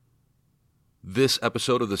This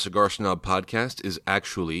episode of the Cigar Snob Podcast is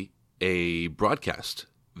actually a broadcast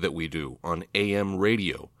that we do on AM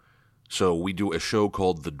radio. So we do a show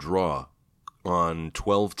called The Draw on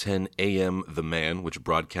 1210 AM The Man, which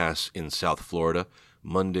broadcasts in South Florida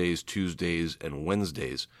Mondays, Tuesdays, and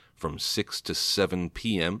Wednesdays from 6 to 7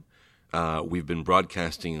 p.m. We've been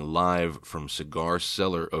broadcasting live from Cigar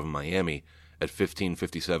Cellar of Miami at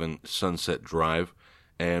 1557 Sunset Drive,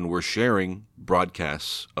 and we're sharing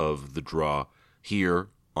broadcasts of The Draw here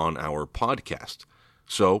on our podcast.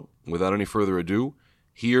 So, without any further ado,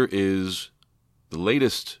 here is the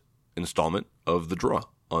latest installment of The Draw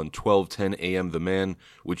on 1210 AM The Man,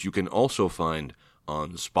 which you can also find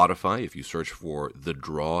on Spotify if you search for The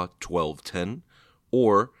Draw 1210,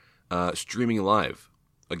 or streaming live,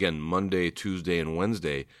 again, Monday, Tuesday, and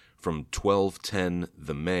Wednesday from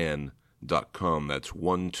 1210theman.com. That's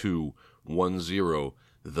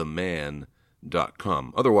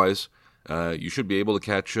 1210theman.com. Otherwise, you should be able to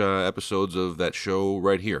catch episodes of that show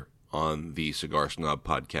right here on the Cigar Snob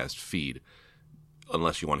podcast feed,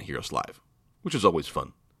 unless you want to hear us live, which is always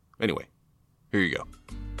fun. Anyway, here you go.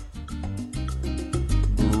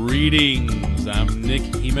 Greetings, I'm Nick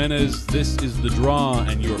Jimenez. This is The Draw,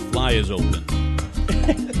 and your fly is open.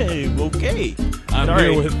 Hey, okay. I'm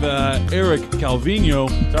here with Eric Calvino.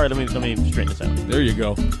 Sorry, let me straighten this out. There you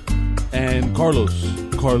go. And Carlos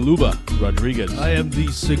Carluba Rodriguez. I am the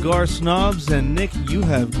Cigar Snobs, and Nick, you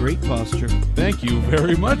have great posture. Thank you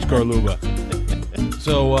very much, Carluba.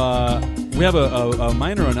 So, we have a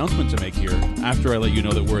minor announcement to make here after I let you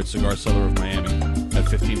know that we're at Cigar Cellar of Miami at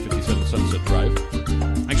 1557 Sunset Drive.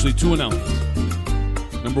 Actually, two announcements.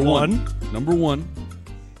 Number one,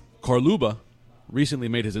 Carluba recently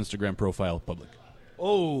made his Instagram profile public.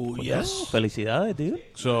 Oh, yes. Felicidades, dude.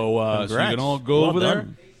 So you can all go Well over there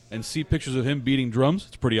done. and see pictures of him beating drums.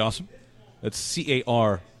 It's pretty awesome. That's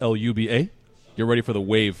Carluba. Get ready for the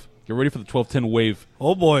wave. Get ready for the 1210 wave.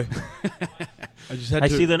 Oh, boy. I just had I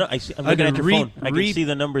to... see the. I'm looking at your phone. I can read- see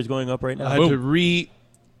the numbers going up right now. I had to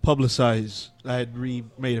re-publicize. I had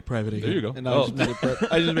remade it private again. There you go. And I just made it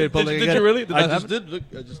I just made it public Did again. you really? Did I that just happen? did. Look,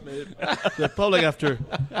 I just made it public after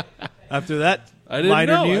that. I didn't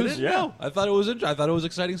minor know. news. I thought it was I thought it was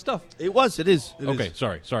exciting stuff. It was. It is. It Okay, is.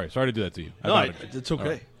 sorry to do that to you. No, I thought it's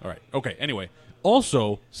okay. All right. Okay. Anyway,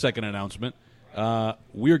 also second announcement,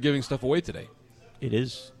 we are giving stuff away today. It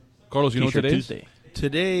is Carlos, you know what T-shirt today is? Tuesday.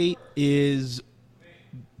 Today is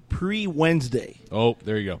pre-Wednesday. Oh,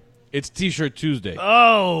 there you go. It's T-shirt Tuesday.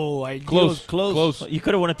 Oh, I Close. close. You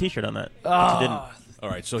could have won a T-shirt on that. But you didn't. All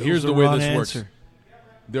right. So That here's was the way wrong this works. answer.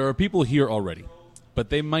 There are people here already, but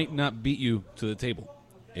they might not beat you to the table.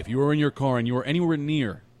 If you are in your car and you are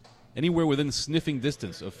anywhere within sniffing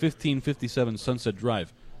distance of 1557 Sunset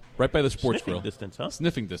Drive, right by the Sports Sniffing Grill. distance, huh?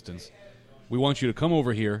 Sniffing distance. We want you to come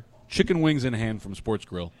over here, chicken wings in hand from Sports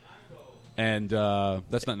Grill. And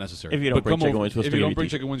that's not necessary. If you don't But bring come chicken over- wings, we'll if still you give don't you bring a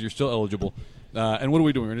t-shirt. chicken wings, you're still eligible. And what are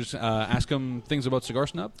we doing? We're going to just ask them things about Cigar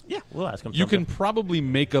Snob? Yeah, we'll ask him. You something. can probably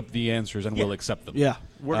make up the answers and we'll accept them. Yeah.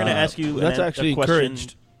 We're going to ask you. that's actually a question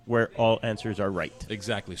encouraged. where all answers are right.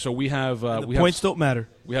 Exactly. So we have The we points have don't matter.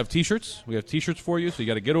 we have T-shirts. We have T-shirts for you. So you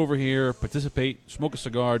got to get over here, participate, smoke a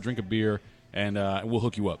cigar, drink a beer, and we'll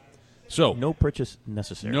hook you up. So No purchase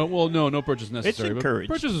necessary. no purchase necessary. but encouraged.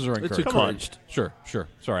 Purchases are encouraged. It's encouraged. Sure.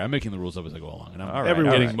 Sorry, I'm making the rules up as I go along, and I'm All right, getting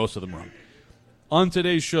all right. most of them wrong. On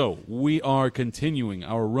today's show, we are continuing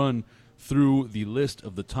our run through the list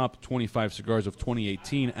of the top 25 cigars of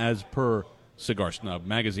 2018 as per Cigar Snob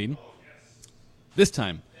magazine. This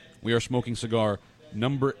time, we are smoking cigar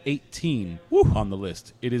number 18 on the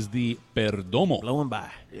list. It is the Perdomo. Blowing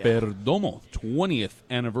by. Perdomo 20th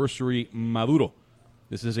Anniversary Maduro.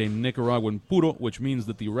 This is a Nicaraguan puro, which means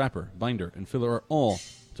that the wrapper, binder, and filler are all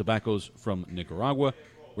tobaccos from Nicaragua.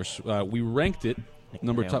 We ranked it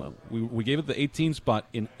number top. We gave it the 18 spot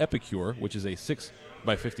in Epicure, which is a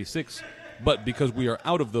 6x56. But because we are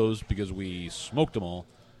out of those, because we smoked them all,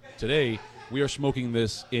 today we are smoking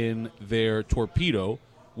this in their Torpedo,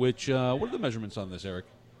 which, what are the measurements on this, Eric?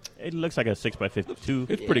 It looks like a 6x52.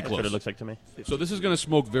 It's pretty That's close. what it looks like to me. So this is going to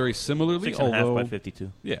smoke very similarly, 6.5 although by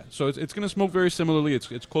 52. yeah, so it's going to smoke very similarly.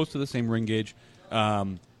 It's close to the same ring gauge.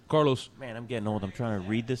 Carlos, Man, I'm getting old. I'm trying to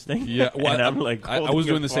read this thing. yeah, well, and I'm like, I holding was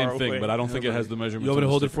doing it the same far thing, away. but I don't think it has the measurements. You want me to on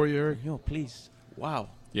the hold it sticker. for you, Eric? Yo, please. Wow.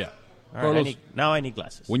 Yeah, All Carlos, right, now I need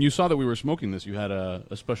glasses. when you saw that we were smoking this, you had a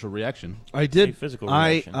special reaction. I did. A physical I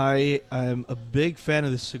reaction. I am a big fan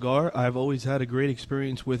of this cigar. I've always had a great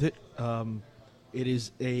experience with it. It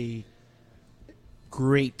is a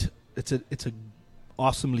great. It's a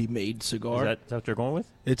awesomely made cigar. Is that what you're going with?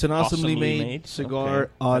 It's an awesomely awesomely made made? cigar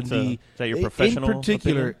Okay. on That's the. is that your professional In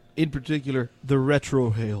particular, in particular, the Retro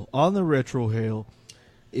Hail. On the Retro Hail,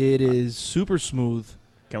 it is super smooth.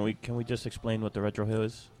 Can we just explain what the retro hail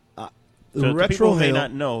is? The So to Retro people who may Hail.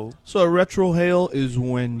 not know. So a Retro Hail is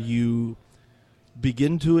when you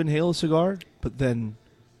begin to inhale a cigar, but then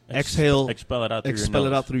exhale, expel it out through expel your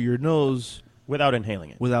it nose out through your nose without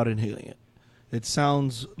inhaling it. without inhaling it. It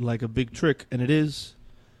sounds like a big trick, and it is.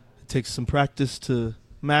 It takes some practice to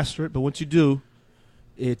master it, but once you do,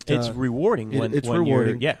 It's uh, rewarding when it's when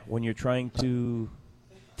rewarding. when you're trying to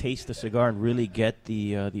taste the cigar and really get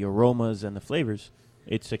the aromas and the flavors.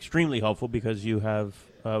 It's extremely helpful because you have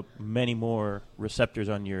many more receptors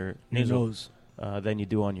on your your nasal nose. than you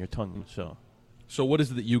do on your tongue. So what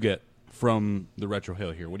is it that you get from the Retro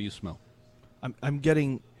Hail here? What do you smell? I'm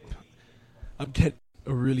getting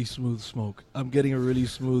a really smooth smoke. I'm getting a really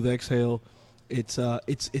smooth exhale.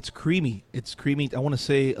 It's creamy. It's creamy. I want to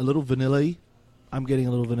say a little vanilla-y. I'm getting a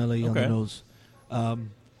little vanilla-y on the Okay. nose.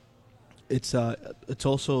 It's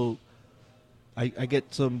also I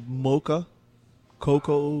get some mocha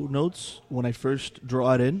cocoa notes when I first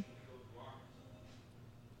draw it in.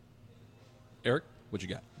 Eric, what you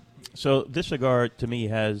got? So this cigar to me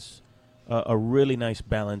has a really nice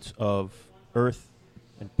balance of earth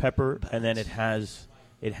and pepper, and then it has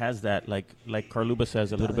that like Carluba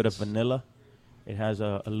says, a little bit of Balance. vanilla. It has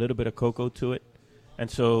a little bit of cocoa to it, and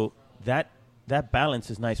so that balance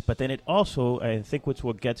is nice. But then it also, I think, what's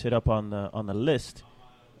what gets it up on the list.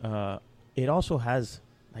 It also has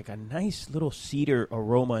like a nice little cedar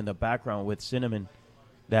aroma in the background with cinnamon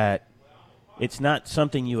that. It's not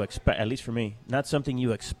something you expect, at least for me, not something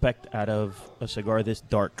you expect out of a cigar this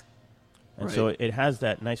dark. And so Right. it has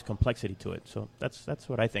that nice complexity to it. So that's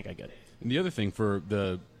what I think I get. And the other thing for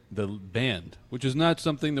the band, which is not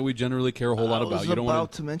something that we generally care a whole lot I about. was You don't about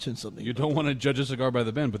want to mention something. you don't want to judge a cigar by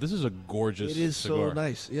the band, but this is a gorgeous It is cigar. so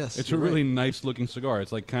nice. Yes, It's a you're really right. nice looking cigar.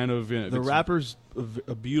 It's like kind of The wrapper's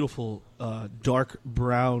a beautiful dark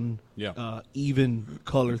brown, Yeah. even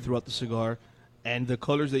color throughout the cigar, and the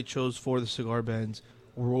colors they chose for the cigar bands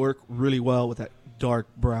work really well with that dark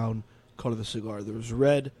brown color of the cigar. There's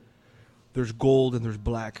red, there's gold, and there's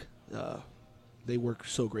black. They work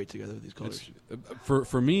so great together, these colors.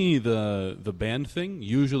 For me, the band thing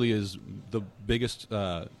usually is the biggest,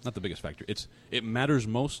 not the biggest factor. It matters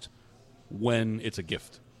most when it's a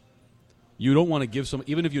gift. You don't want to give some,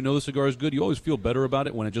 even if you know the cigar is good, you always feel better about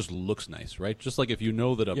it when it just looks nice, right? Just like if you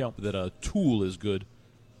know that that a tool is good,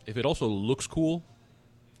 if it also looks cool,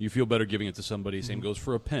 you feel better giving it to somebody. Same goes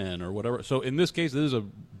for a pen or whatever. So in this case, this is a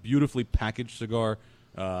beautifully packaged cigar.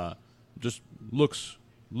 Just looks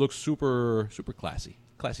super classy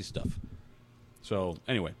stuff. So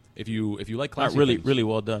anyway, if you like classy, Really, things, really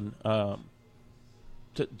well done.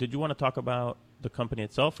 Did you want to talk about the company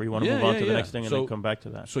itself, or you want to move on to the next thing and then come back to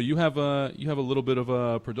that? So you have a little bit of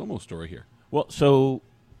a Perdomo story here. Well, so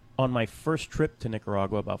on my first trip to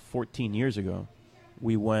Nicaragua about 14 years ago,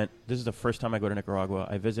 we went. This is the first time I go to Nicaragua.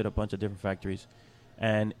 I visit a bunch of different factories,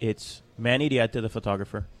 and it's Manny Diate, the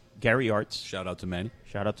photographer, Gary Arts. Shout out to Manny.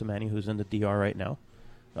 Shout out to Manny, who's in the DR right now.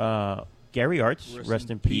 Gary Arts, rest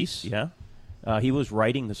in peace. Yeah, he was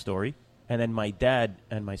writing the story, and then my dad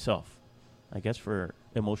and myself, I guess for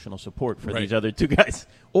emotional support for Right. these other two guys,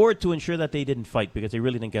 or to ensure that they didn't fight because they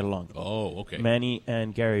really didn't get along. Oh, okay. Manny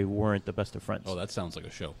and Gary weren't the best of friends. Oh, that sounds like a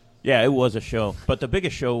show. Yeah, it was a show. But the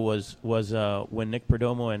biggest show was when Nick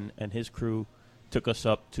Perdomo and his crew took us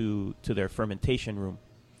up to their fermentation room.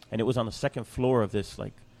 And it was on the second floor of this,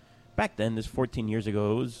 like, back then, this 14 years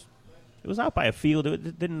ago, it was out by a field.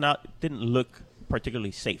 It didn't look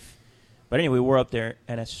particularly safe. But anyway, we're up there,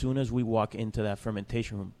 and as soon as we walk into that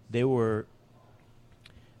fermentation room, they were,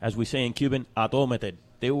 as we say in Cuban, a todo meter.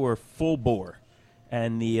 They were full bore.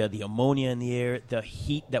 And the ammonia in the air, the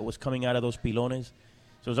heat that was coming out of those pilones.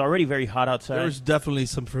 So it was already very hot outside. There's definitely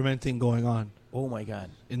some fermenting going on Oh, my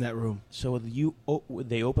God. in that room. So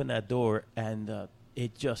they open that door, and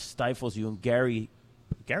it just stifles you. And Gary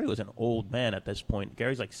was an old man at this point.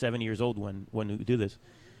 Gary's like 70 years old when we do this.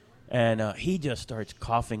 And he just starts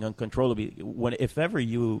coughing uncontrollably. If ever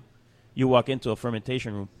you walk into a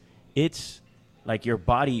fermentation room, it's like your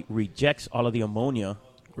body rejects all of the ammonia,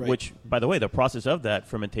 Right. which, by the way, the process of that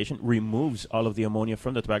fermentation removes all of the ammonia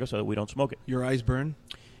from the tobacco so that we don't smoke it. Your eyes burn.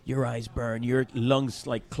 Your eyes burn, your lungs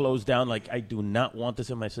like close down, like I do not want this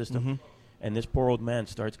in my system. Mm-hmm. And this poor old man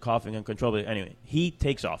starts coughing uncontrollably. Anyway, he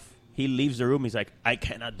takes off. He leaves the room. He's like, I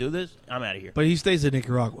cannot do this. I'm out of here. But he stays in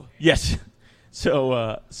Nicaragua. Yes.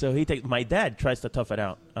 So he takes. My dad tries to tough it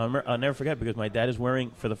out. I'll never forget because my dad is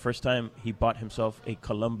wearing, for the first time, he bought himself a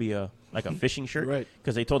Columbia, like a fishing shirt. Right.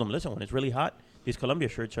 Because they told him, listen, when it's really hot, these Columbia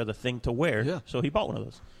shirts are the thing to wear. Yeah. So he bought one of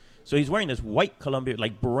those. So he's wearing this white Columbia,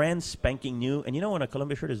 like brand spanking new. And you know when a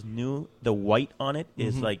Columbia shirt is new, the white on it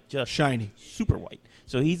is like just Shiny. super white.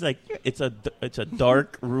 So he's like, it's a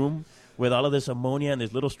dark room with all of this ammonia and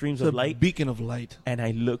there's little streams The of light. beacon of light. And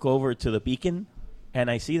I look over to the beacon,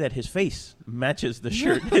 and I see that his face matches the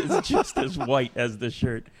shirt. It's just as white as the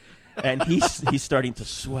shirt, and he's starting to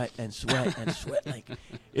sweat and sweat and sweat. Like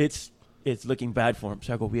it's looking bad for him.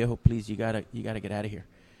 So I go, Viejo, please, you gotta get out of here.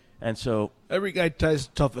 And so Every guy tries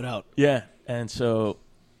to tough it out. yeah, and so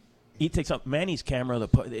he takes up Manny's camera.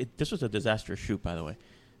 This was a disastrous shoot, by the way.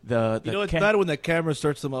 The You know, it's bad when that camera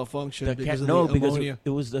starts to malfunction because of the ammonia. it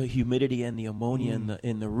was the humidity and the ammonia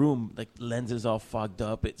in the room. Like lenses all fogged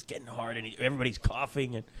up. It's getting hard, and everybody's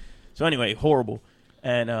coughing. And so anyway, horrible.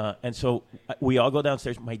 And so we all go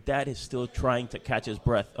downstairs. My dad is still trying to catch his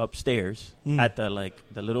breath upstairs at the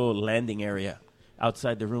little landing area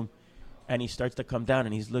outside the room, and he starts to come down,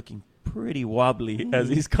 and he's looking pretty wobbly as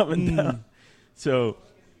he's coming down. So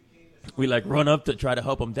we run up to try to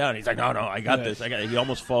help him down. He's like, no, I got this. He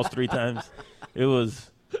almost falls 3 times. It was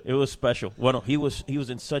special. Well, no, he was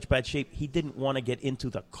in such bad shape. He didn't want to get into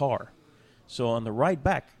the car. So on the ride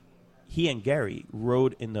back, he and Gary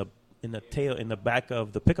rode in the back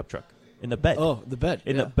of the pickup truck in the bed. Oh, the bed.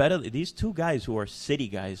 In the bed of these two guys who are city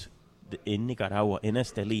guys in Nicaragua, in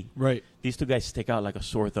Esteli. Right. These two guys stick out like a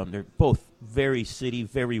sore thumb. They're both very city,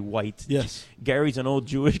 very white. Yes. Gary's an old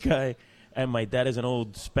Jewish guy, and my dad is an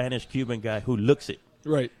old Spanish-Cuban guy who looks it.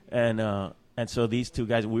 Right. And so these two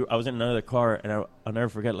guys, I was in another car, and I'll never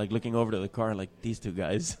forget, looking over to the car, and these two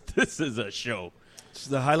guys, this is a show. It's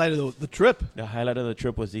the highlight of the trip. The highlight of the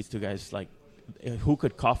trip was these two guys, who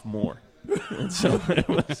could cough more? And so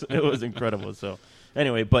it was incredible. So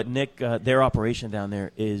anyway, but Nick, their operation down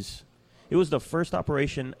there it was the first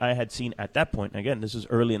operation I had seen at that point. Again, this is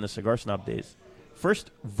early in the Cigar Snob days. First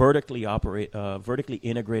vertically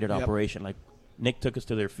integrated operation. Like Nick took us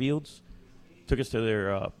to their fields, took us to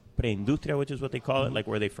their pre-industria, which is what they call it,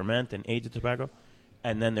 where they ferment and age the tobacco,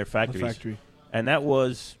 and then their factories. The factory. And that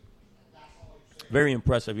was very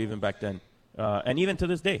impressive even back then. And even to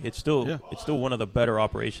this day, it's still one of the better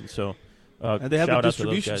operations. So, and they have a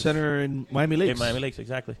distribution center in Miami Lakes. In Miami Lakes,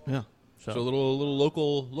 exactly. Yeah. So a little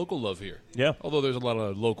local love here. Yeah. Although there's a lot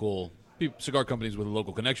of local cigar companies with a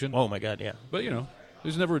local connection. Oh my God, yeah. But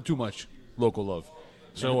there's never too much local love.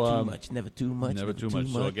 Never too much.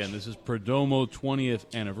 So again, this is Perdomo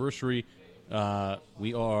 20th anniversary.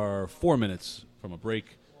 We are 4 minutes from a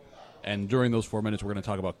break, and during those 4 minutes, we're going to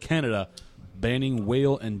talk about Canada banning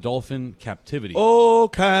whale and dolphin captivity. Oh,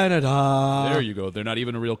 Canada! There you go. They're not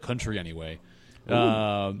even a real country anyway. They're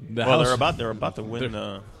about to win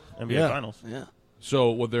the NBA Finals. Yeah.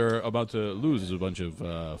 So what they're about to lose is a bunch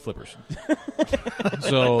of flippers.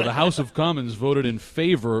 So the House of Commons voted in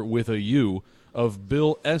favor with a U of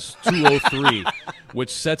Bill S-203,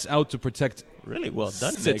 which sets out to protect Really well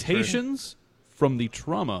done, cetaceans from the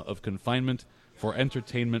trauma of confinement for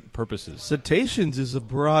entertainment purposes. Cetaceans is a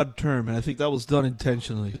broad term, and I think that was done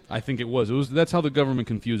intentionally. I think it was. That's how the government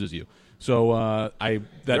confuses you. So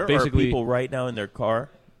There basically are people right now in their car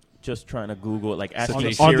just trying to Google, asking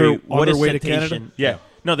Cetacean. Siri, what is On their way to cetacean? Canada? Yeah.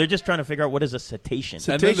 No, they're just trying to figure out what is a cetacean. And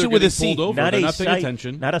then Cetacean they're with a getting C. pulled over. Not They're a not paying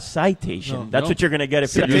attention. Not a citation. No. That's No. what you're going to get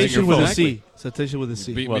if you're using Citation your with phone. a C. Citation with a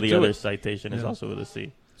C. Be- Well, the do other it. citation is Yeah. also with a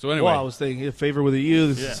C. So anyway, Well, I was thinking in favor with a U.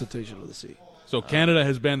 This Yeah. is citation with a C. so Canada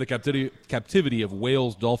has banned the captivity of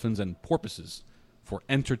whales, dolphins, and porpoises for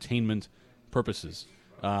entertainment purposes.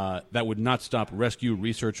 That would not stop rescue,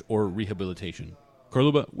 research, or rehabilitation.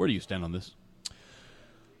 Carluba, where do you stand on this?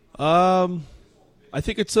 I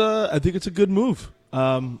think it's a good move.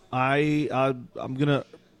 I'm gonna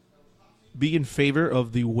be in favor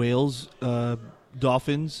of the whales,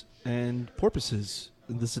 dolphins, and porpoises,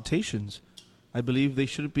 and the cetaceans. I believe they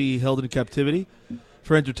shouldn't be held in captivity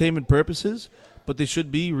for entertainment purposes, but they should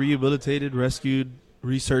be rehabilitated, rescued,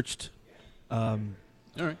 researched. All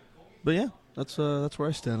right. But yeah, that's where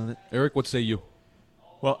I stand on it. Eric, what say you?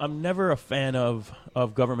 Well, I'm never a fan of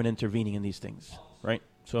government intervening in these things, right?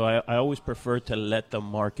 So I always prefer to let the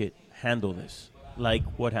market handle this, like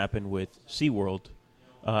what happened with SeaWorld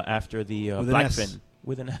after the With an S. Blackfin.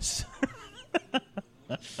 With an S.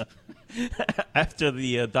 After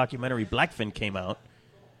the documentary Blackfin came out,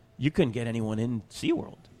 you couldn't get anyone in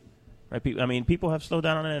SeaWorld, right? People have slowed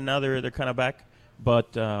down on it, and now they're kind of back.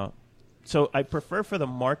 But so I prefer for the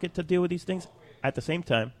market to deal with these things. At the same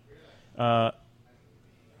time, I'm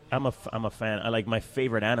a fan. My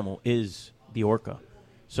favorite animal is the orca.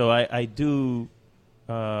 So I do,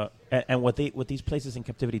 and what these places in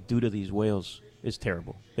captivity do to these whales is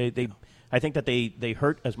terrible. I think that they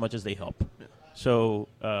hurt as much as they help. So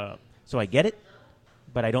I get it,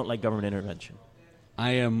 but I don't like government intervention.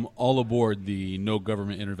 I am all aboard the no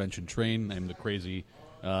government intervention train. I'm the crazy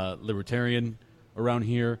libertarian around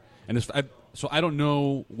here, and so I don't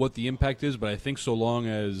know what the impact is, but I think so long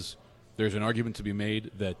as there's an argument to be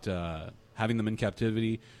made that having them in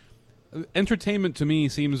captivity, entertainment to me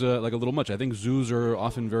seems like a little much. I think zoos are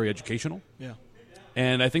often very educational. Yeah.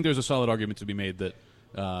 And I think there's a solid argument to be made that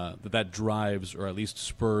that drives or at least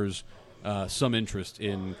spurs some interest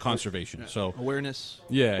in conservation. So Awareness.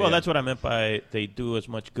 yeah, Well, yeah. that's what I meant by they do as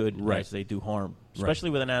much good Right. as they do harm, especially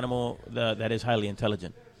with an animal that is highly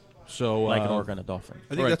intelligent, So like an orca and a dolphin. I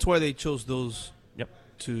think Right. that's why they chose those Yep.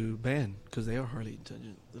 to ban, because they are highly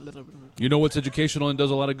intelligent. you know what's educational and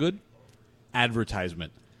does a lot of good?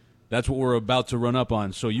 Advertisement. That's what we're about to run up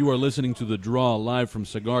on. So you are listening to The Draw live from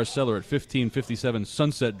Cigar Cellar at 1557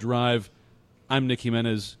 Sunset Drive. I'm Nick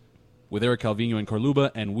Jimenez with Eric Calvino and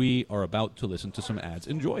Carluba, and we are about to listen to some ads.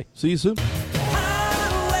 Enjoy. See you soon.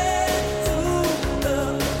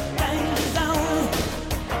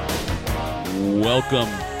 Welcome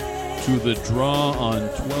to The Draw on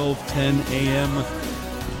 1210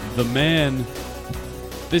 a.m. The man,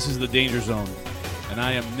 this is The Danger Zone. And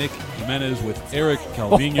I am Nick Jimenez with Eric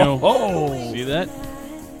Calvino. See that?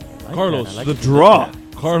 Carlos, I like The it. Draw.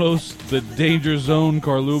 Carlos, The Danger Zone,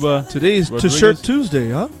 Carluba. Today's Rodriguez. T-shirt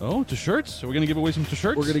Tuesday, huh? Oh, t-shirts. So we're going to give away some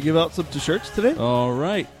t-shirts? We're going to give out some T-shirts today. All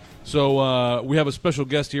right. So we have a special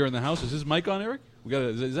guest here in the house. Is his mic on, Eric? We got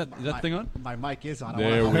is that thing on? My mic is on.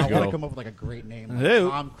 There I we want go. to come up with like a great name, like Hey.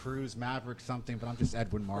 Tom Cruise, Maverick, something. But I'm just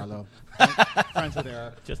Edwin Marlowe, friends with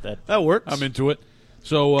Eric. Just that. That works. I'm into it.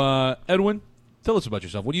 So Edwin, tell us about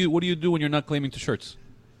yourself. What do you do when you're not claiming t-shirts?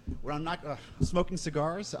 When I'm not smoking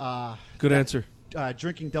cigars, Good answer.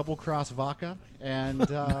 drinking double cross vodka, and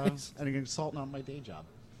and consulting on my day job.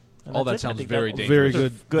 And All that that's it. I sounds think very that- dangerous. Very those are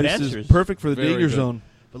good. Good this answers. is perfect for the Very Danger good. Zone.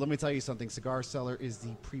 But let me tell you something: Cigar Cellar is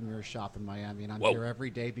the premier shop in Miami, and I'm Whoa. here every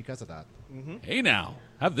day because of that. Hey now,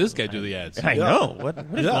 have this guy do the ads. I know. What is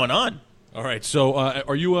Yeah. going on? All right. So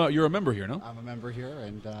are you you're a member here, no? I'm a member here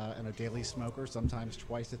and a daily smoker, sometimes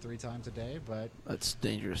twice to 3 times a day. But That's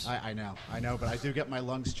dangerous. I know, but I do get my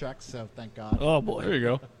lungs checked, so thank God. Oh, boy. There you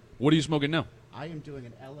go. What are you smoking now? I am doing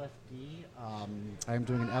an LFD. I am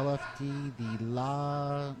doing an LFD, the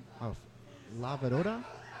La Verona,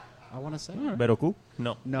 I want to say. Beroku?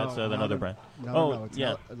 No, No, that's another brand. No, oh, no, it's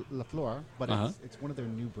yeah. La Flor, but Uh-huh. it's one of their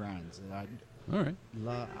new brands. All right.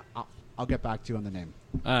 I'll get back to you on the name.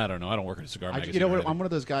 I don't know. I don't work at a cigar magazine. You know or what? anything. I'm one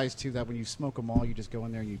of those guys too that when you smoke them all, you just go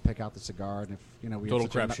in there and you pick out the cigar, and if we Total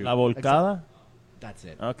have such a crapshoot. La Volcada? that's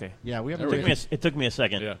it. Okay. Yeah, we have There a we nice, It took me a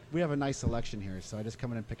second. Yeah. we have a nice selection here, so I just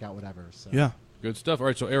come in and pick out whatever. So. Yeah. Good stuff. All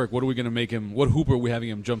right. So Eric, what are we going to make him? What hoop are we having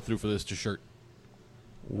him jump through for this t-shirt?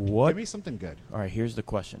 What? Give me something good. All right, here's the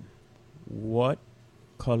question. What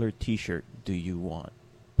color T-shirt do you want?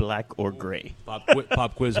 Black or gray?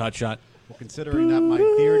 Pop quiz, hot shot. Well, considering that my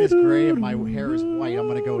beard is gray and my hair is white, I'm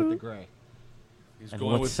going to go with the gray. He's And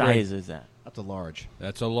going what with size gray. is that? That's a large.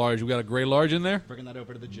 That's a large. We got a gray large in there. Bringing that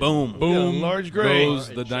over to the gym. Boom, got a boom. large gray. goes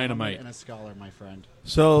A the gentleman dynamite. and a scholar, my friend.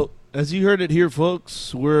 So, as you heard it here,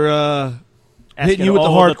 folks, we're Asking hitting you with the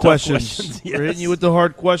all hard the tough questions. We're hitting Yes. you with the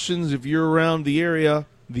hard questions. If you're around the area,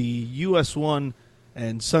 the US 1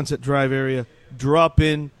 and Sunset Drive area, drop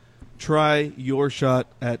in, try your shot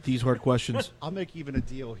at these hard questions. I'll make even a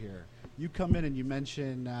deal here. You come in and you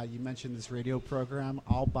mention this radio program.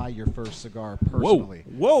 I'll buy your first cigar personally.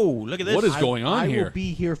 Whoa, look at this. What is going on I here? will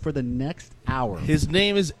be here for the next hour. His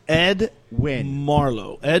name is Ed Win.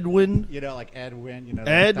 Marlowe. Edwin. Like Ed Win.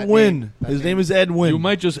 Ed Win. His name is Ed Win. You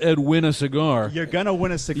might just Ed win a cigar. You're gonna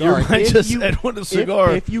win a cigar. You might If just Ed win a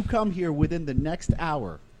cigar. If you come here within the next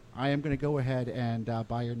hour, I am gonna go ahead and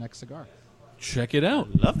buy your next cigar. Check it out.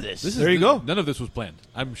 Love this. This is, There you go. None of this was planned.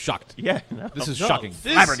 I'm shocked. yeah. This is no. shocking.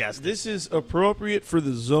 Flabbergasted. This is appropriate for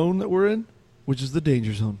the zone that we're in, which is the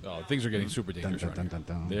danger zone. Oh, things are getting super dangerous. dun, around dun,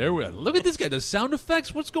 here. dun, dun. There we are. Look at this guy. The sound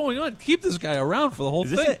effects. What's going on? Keep this guy around for the whole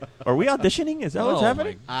Is thing. this it? Are we auditioning? Is that what's Oh,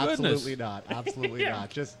 happening? my Absolutely goodness. not. Absolutely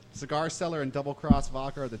not. Just Cigar Cellar and Double Cross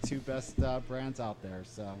Vodka are the two best brands out there.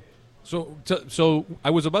 So I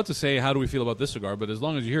was about to say, how do we feel about this cigar? But as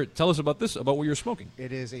long as you hear it, tell us about this, about what you're smoking.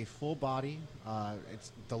 It is a full body.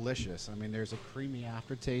 It's delicious. I mean, there's a creamy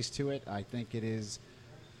aftertaste to it. I think it is.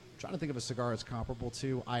 I'm trying to think of a cigar it's comparable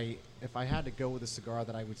to. If I had to go with a cigar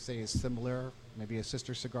that I would say is similar, maybe a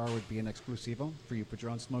sister cigar would be an Exclusivo for you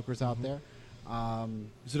Padron smokers out there.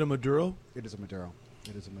 Is it a Maduro? It is a Maduro.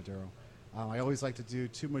 It is a Maduro. I always like to do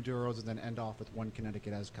 2 Maduros and then end off with 1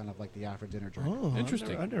 Connecticut as kind of like the after dinner drink. Oh,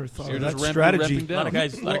 Interesting. I never thought You're of that just strategy. ramping A lot of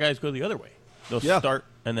down. guys go the other way. They'll Yeah. start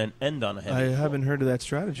and then end on a I heavy. haven't heard of that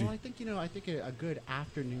strategy. Well, I think I think a good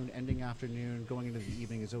afternoon, ending afternoon, going into the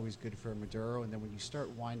evening is always good for a Maduro. And then when you start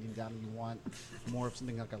winding down and you want more of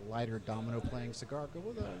something like a lighter domino playing cigar, go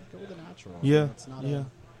with a natural. Yeah, It's not yeah.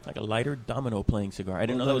 Like a lighter domino playing cigar. I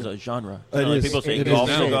didn't know that was a genre. It Like is. people say It golf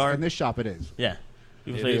is now. cigar. In this shop, it is. Yeah.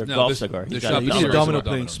 People It say is a now. golf This- cigar. this He's shop got a is You domino. need a serious domino about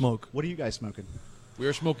playing dominoes. smoke. What are you guys smoking? We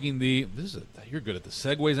are smoking you're good at the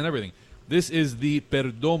segues and everything. This is the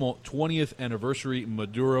Perdomo 20th Anniversary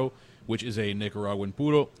Maduro, which is a Nicaraguan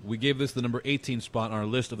puro. We gave this the number 18 spot on our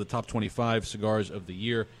list of the top 25 cigars of the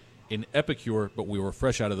year in Epicure, but we were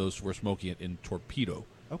fresh out of those, so we're smoking it in Torpedo.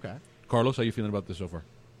 Okay. Carlos, how you feeling about this so far?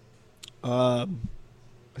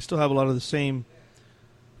 I still have a lot of the same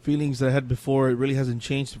feelings that I had before. It really hasn't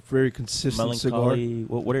changed. It's a very consistent cigar. Melancholy.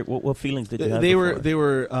 What feelings did you have? They before?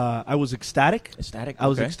 were. I was ecstatic. Ecstatic. I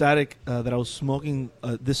was okay. ecstatic that I was smoking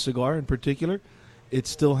this cigar in particular. It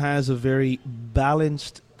still has a very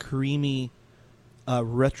balanced, creamy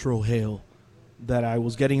retrohale that I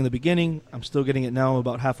was getting in the beginning. I'm still getting it now,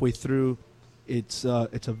 about halfway through. It's a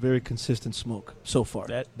very consistent smoke so far.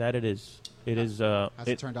 That it is. It is. Has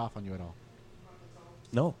it turned off on you at all?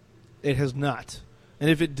 No. It has not. And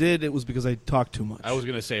if it did, it was because I talked too much. I was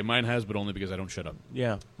going to say mine has, but only because I don't shut up.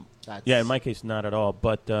 Yeah. That's, Yeah. In my case, not at all.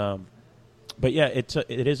 But yeah, it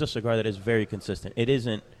is a cigar that is very consistent. It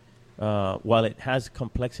isn't. While it has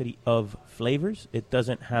complexity of flavors, it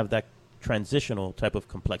doesn't have that transitional type of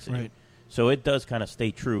complexity. Right. So it does kind of stay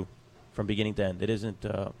true from beginning to end. It isn't.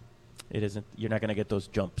 It isn't. You're not going to get those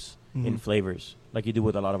jumps in flavors like you do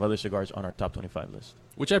with a lot of other cigars on our top 25 list.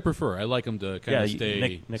 Which I prefer. I like them to kind of stay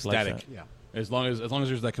Nick likes static. that. Yeah. As long as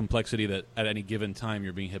there's that complexity that at any given time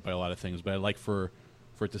you're being hit by a lot of things, but I like for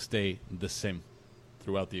it to stay the same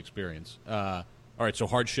throughout the experience. All right, so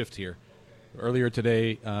hard shift here. Earlier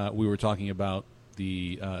today, we were talking about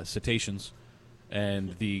the cetaceans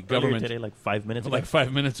and the government. Earlier today, like 5 minutes ago. Like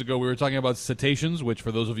 5 minutes ago, we were talking about cetaceans, which,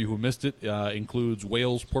 for those of you who missed it, includes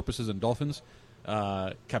whales, porpoises, and dolphins.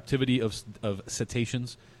 Captivity of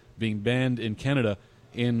cetaceans being banned in Canada,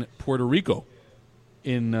 in Puerto Rico,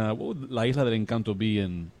 in what would La Isla del Encanto be,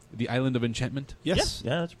 in the Island of Enchantment? Yes.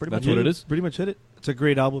 Yeah, that's pretty That's much what it is? Pretty much hit it. It's a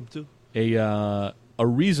great album, too. A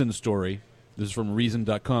Reason story. This is from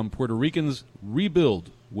Reason.com. Puerto Ricans rebuild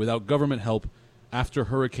without government help after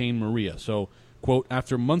Hurricane Maria. So, quote,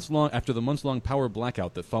 after the months-long power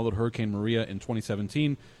blackout that followed Hurricane Maria in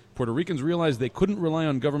 2017, Puerto Ricans realized they couldn't rely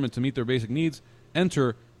on government to meet their basic needs.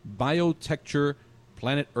 Enter Biotecture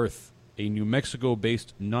Planet Earth, a New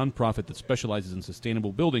Mexico-based nonprofit that specializes in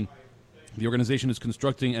sustainable building. The organization is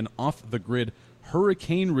constructing an off-the-grid,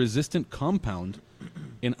 hurricane-resistant compound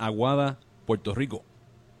in Aguada, Puerto Rico.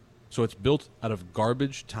 So it's built out of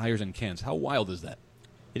garbage, tires, and cans. How wild is that?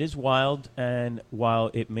 It is wild, and while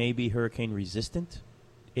it may be hurricane resistant,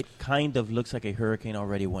 it kind of looks like a hurricane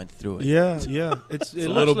already went through it. Yeah. It a looks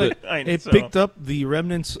little like bit. it So- picked up the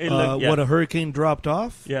remnants It looked- yeah. what a hurricane dropped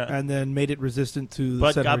off, Yeah. and then made it resistant to the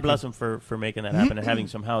But said God hurricane. bless them for making that happen and having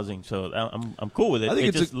some housing. So I'm cool with it. I think It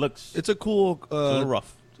it's just looks It's a cool. a little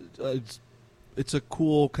rough. It's a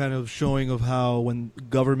cool kind of showing of how when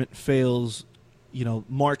government fails,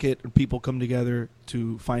 market and people come together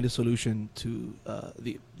to find a solution to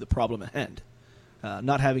the problem at hand.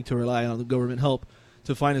 Not having to rely on the government help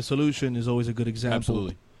to find a solution is always a good example.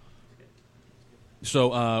 Absolutely.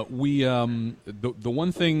 So we the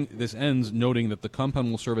one thing this ends noting that the compound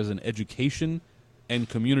will serve as an education and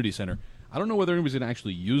community center. I don't know whether anybody's going to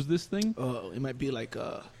actually use this thing. It might be like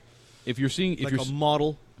a If you're seeing, if you're a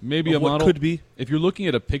model, maybe of a what model could be. If you're looking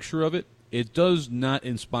at a picture of it, it does not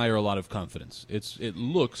inspire a lot of confidence. It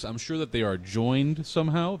looks. I'm sure that they are joined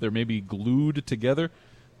somehow. They're maybe glued together,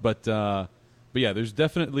 but yeah, there's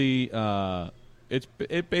definitely.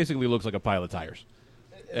 It basically looks like a pile of tires.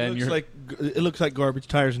 It looks like garbage,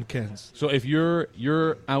 tires, and cans. So if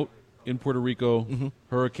you're out in Puerto Rico,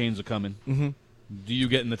 hurricanes are coming. Do you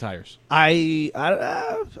get in the tires? If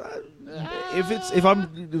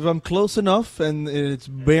I'm close enough and it's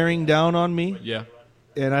bearing down on me, Yeah.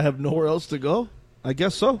 and I have nowhere else to go, I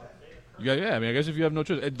guess so. Yeah. I mean, I guess if you have no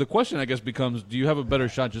choice, the question I guess becomes: do you have a better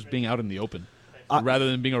shot just being out in the open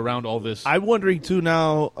rather than being around all this? I'm wondering too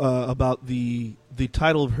now about the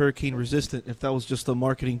title of hurricane resistant. If that was just a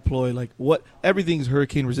marketing ploy, like what everything's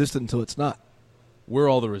hurricane resistant until it's not. We're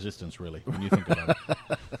all the resistance, really, when you think about it.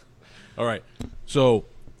 All right. So,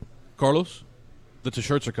 Carlos, the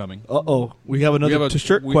t-shirts are coming. We have another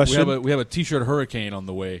t-shirt question. We have a t-shirt hurricane on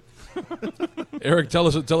the way. Eric, tell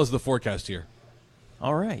us the forecast here.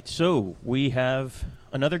 All right, so we have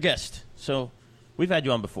another guest. So we've had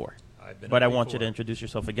you on before. I I've been But up I want you to before. introduce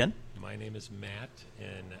yourself again. My name is Matt,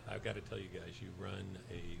 and I've got to tell you guys, you run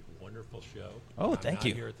a wonderful show. Oh, I'm thank not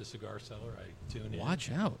you. here at the Cigar Cellar. I tune in.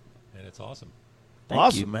 Watch out. And it's awesome. Thank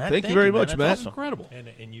Awesome. you, Matt. Thank you very much, That's Matt. awesome. Incredible.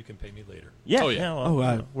 And you can pay me later. Yeah. Oh, yeah. well, Oh,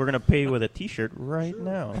 wow. We're going to pay you with a T-shirt right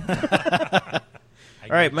now. I All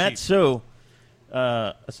right, get Matt. cheap. So,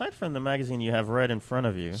 aside from the magazine you have right in front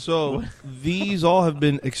of you, So these all have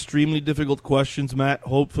been extremely difficult questions, Matt.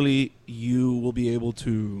 Hopefully, you will be able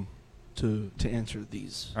to answer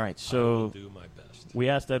these. all right. I will So do my best. we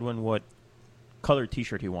asked Edwin what color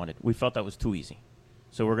T-shirt he wanted. We felt that was too easy,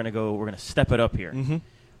 so we're gonna step it up here. Mm-hmm.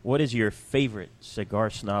 What is your favorite Cigar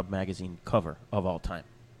Snob magazine cover of all time?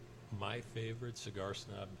 My favorite Cigar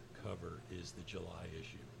Snob cover is the July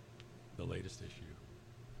issue, the latest issue.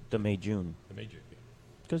 The May-June, The major.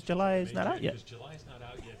 because July is not out yet. Because July's not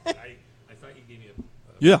out yet. But I thought you gave me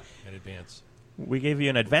Yeah. an advance. We gave you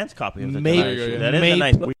an advance copy of the May- July issue. That is May a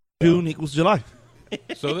nice. June equals July.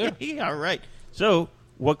 So there. Yeah, all right. So,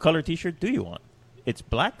 what color T-shirt do you want? It's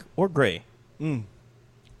black or gray? I'm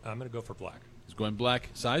going to go for black. He's going black.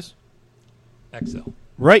 Size? XL.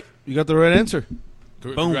 Right. You got the right answer.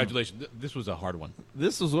 Congratulations. This was a hard one.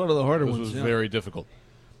 This was one of the harder This ones. was yeah. very difficult.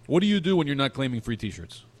 What do you do when you're not claiming free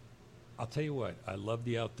T-shirts? I'll tell you what. I love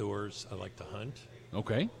the outdoors. I like to hunt.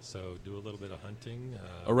 Okay. So do a little bit of hunting.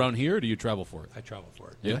 Around here, or do you travel for it? I travel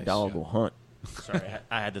for it. Yeah. Dog will hunt. Sorry,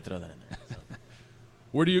 I had to throw that in there.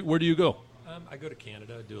 Where do you go? I go to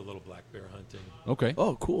Canada, do a little black bear hunting, Okay.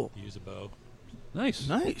 Oh, cool. use a bow. Nice.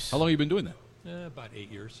 Nice. How long have you been doing that? About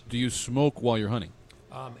 8 years. Do you smoke while you're hunting?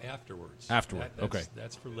 Afterwards. Afterward, That's, okay.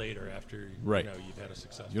 That's for later, after Right. you've had a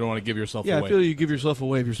success. You don't want to give yourself Yeah, away. I feel you give yourself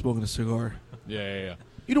away if you're smoking a cigar. Yeah.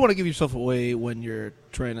 You don't want to give yourself away when you're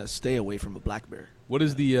trying to stay away from a black bear. What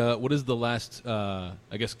is the last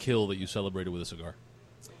kill that you celebrated with a cigar?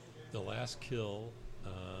 The last kill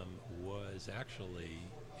was actually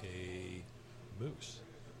a moose.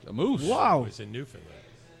 A moose. Wow. It was in Newfoundland.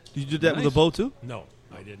 You did that with a Nice. bow too? No,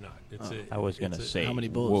 I did not. It's I was going to it's say. How many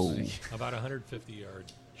bullets? Whoa. about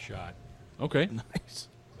 150-yard shot, Okay. Nice.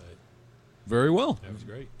 but Very well. that was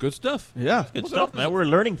great. Good stuff. Yeah. Good stuff, man. We're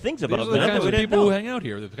learning things about These are them the that kinds we of didn't people know. who hang out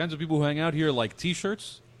here. The kinds of people who hang out here like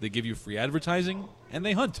T-shirts. They give you free advertising, and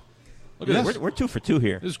they hunt. Look at Yes. this. We're 2 for 2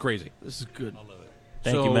 here. This is crazy. This is good. I love it.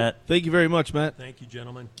 Thank So- you, Matt. Thank you very much, Matt. Thank you,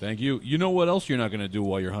 gentlemen. Thank you. You know what else you're not going to do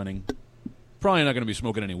while you're hunting? Probably not going to be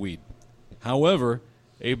smoking any weed. However,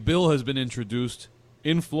 a bill has been introduced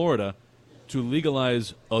in Florida to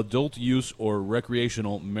legalize adult use or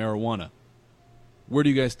recreational marijuana. Where do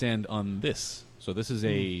you guys stand on this? So this is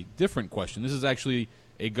a different question. This is actually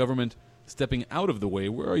a government stepping out of the way.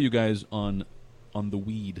 Where are you guys on the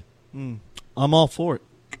weed? I'm all for it.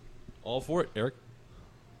 All for it, Eric?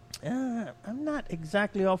 I'm not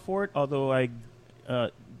exactly all for it, although I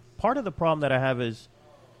part of the problem that I have is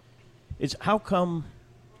how come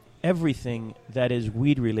everything that is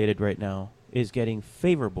weed related right now is getting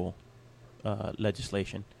favorable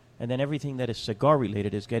legislation, and then everything that is cigar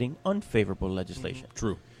related is getting unfavorable legislation.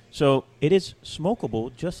 True. So it is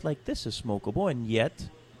smokable, just like this is smokable,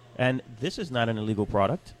 and this is not an illegal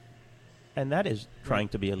product, and that is trying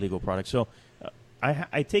to be a legal product. So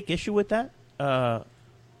I take issue with that.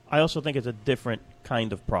 I also think it's a different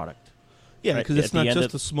kind of product. Yeah, Right, because at it's the not end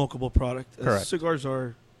just a smokable product. Correct. Cigars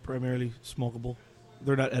are primarily smokable.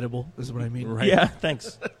 They're not edible, is what I mean. Right. Yeah,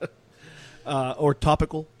 thanks. Or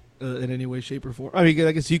topical in any way, shape, or form. I mean,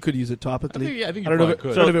 I guess you could use it topically. I think you don't know probably if it,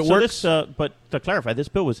 could. I don't know if it works. This, but to clarify, this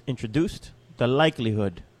bill was introduced. The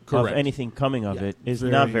likelihood Correct. of anything coming of Yeah, it is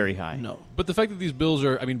not very high. No. But the fact that these bills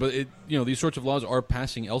are, these sorts of laws are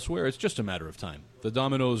passing elsewhere, it's just a matter of time. The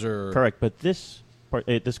dominoes are... Correct, but this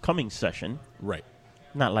coming session, Right.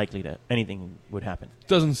 not likely that anything would happen.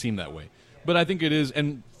 Doesn't seem that way. But I think it is,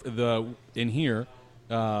 and in here,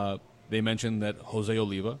 they mentioned that Jose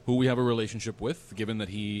Oliva, who we have a relationship with, given that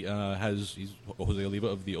he's Jose Oliva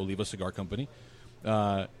of the Oliva Cigar Company,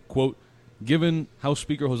 quote, given how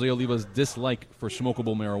Speaker Jose Oliva's dislike for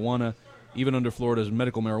smokable marijuana, even under Florida's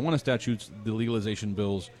medical marijuana statutes, the legalization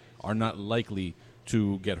bills are not likely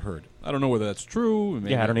to get heard. I don't know whether that's true.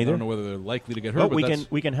 Maybe, I don't either. I don't know whether they're likely to get heard. But But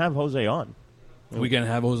we can have Jose on. we can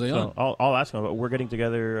have Jose on. So I'll ask him. We're getting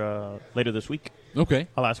together later this week. Okay.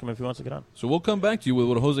 I'll ask him if he wants to get on. So we'll come back to you with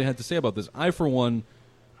what Jose had to say about this. I, for one,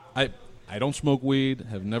 I don't smoke weed,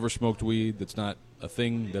 have never smoked weed. That's not a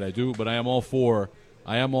thing that I do, but I am all for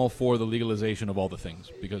the legalization of all the things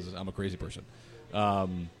because I'm a crazy person.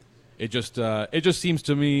 It just seems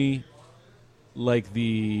to me like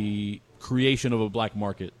the creation of a black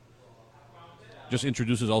market just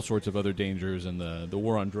introduces all sorts of other dangers, and the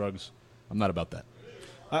war on drugs. I'm not about that.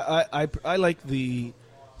 I like the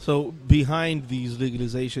So behind these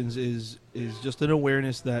legalizations is just an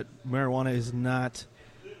awareness that marijuana is not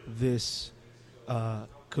this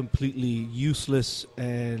completely useless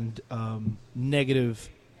and negative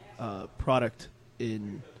product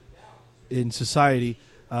in society.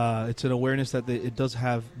 It's an awareness that it does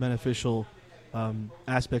have beneficial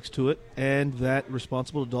aspects to it, and that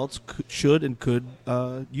responsible adults should and could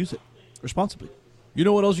use it responsibly. You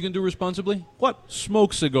know what else you can do responsibly? What?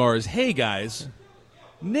 Smoke cigars. Hey, guys.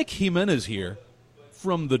 Nick Jimenez here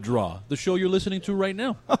from The Draw, the show you're listening to right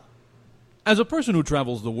now. As a person who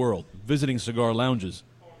travels the world, visiting cigar lounges,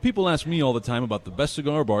 people ask me all the time about the best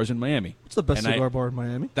cigar bars in Miami. What's the best And cigar bar in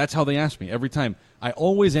Miami? That's how they ask me every time. I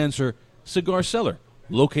always answer Cigar Cellar,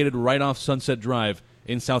 located right off Sunset Drive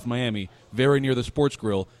in South Miami, very near the sports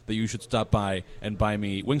grill that you should stop by and buy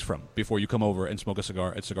me wings from before you come over and smoke a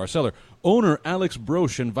cigar at Cigar Cellar. Owner Alex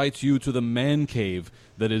Broche invites you to the man cave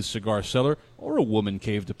that is Cigar Cellar, or a woman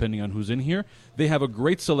cave, depending on who's in here. They have a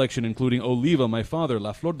great selection, including Oliva, My Father,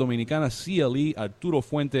 La Flor Dominicana, CLE, Arturo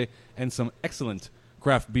Fuente, and some excellent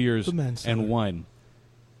craft beers The man cellar. and wine.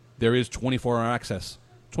 There is 24-hour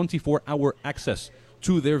access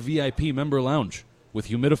to their VIP member lounge with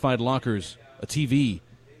humidified lockers, a TV,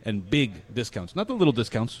 and big discounts. Not the little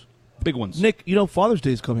discounts, big ones. Nick, you know Father's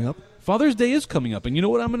Day is coming up. Father's Day is coming up, and you know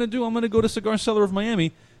what I'm going to do? I'm going to go to Cigar Cellar of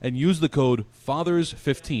Miami and use the code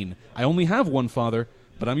FATHERS15. I only have one father,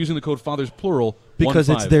 but I'm using the code FATHERS plural Because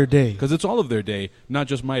it's their day. Because it's all of their day, not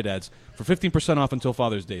just my dad's, for 15% off until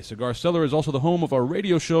Father's Day. Cigar Cellar is also the home of our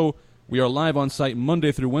radio show. We are live on site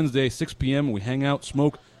Monday through Wednesday, 6 p.m. We hang out,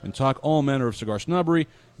 smoke, and talk all manner of cigar snobbery.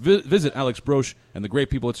 Visit Alex Broche and the great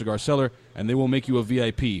people at Cigar Cellar, and they will make you a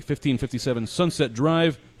VIP. 1557 Sunset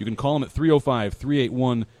Drive. You can call them at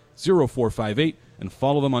 305-381-0458 and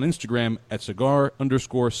follow them on Instagram at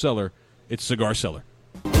cigar_cellar. It's Cigar Cellar.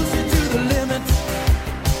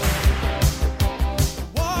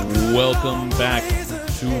 Welcome back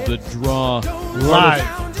to The Draw. Live.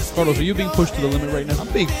 Carlos, are you being pushed to the limit right now?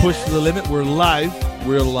 I'm being pushed to the limit. We're live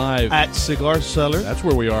We're live. at Cigar Cellar, That's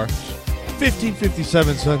where we are.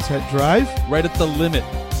 1557 Sunset Drive, Right at the limit.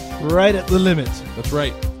 right at the limit. That's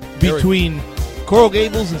right. Between Coral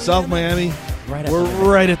Gables and South Miami, Right at we're the limit.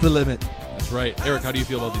 right at the limit. That's right. Eric, how do you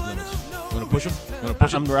feel about these limits? You want to push them? You want to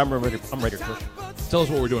push I'm them? ready to push. Tell us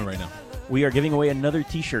what we're doing right now. We are giving away another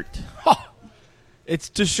T-shirt. It's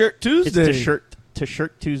T-shirt It's Tuesday.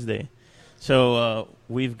 T-shirt Tuesday. So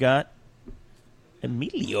we've got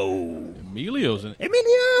Emilio. Emilio's in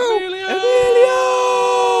Emilio!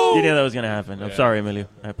 Emilio! You knew that was going to happen. I'm Yeah. sorry, Emilio.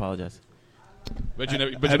 I apologize. Bet you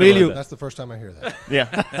never Emilio. heard That's the first time I hear that.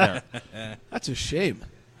 Yeah. That's a shame.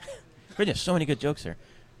 Goodness, so many good jokes there.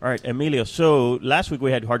 All right, Emilio. So last week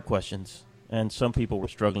we had hard questions, and some people were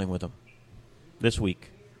struggling with them. This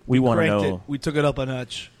week, we want to Cranked know. it. We took it up a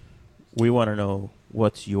notch. We want to know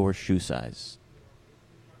what's your shoe size.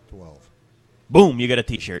 12. Boom! You get a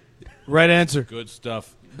T-shirt. Right answer. Good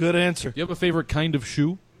stuff. Good answer. Do you have a favorite kind of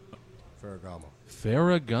shoe? Ferragamo.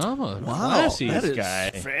 Ferragamo. Wow, Classy. that is guy.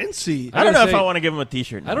 fancy. I don't know gotta if I say- want to give him a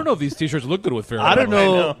T-shirt. I don't know if these T-shirts look good with Ferragamo. I don't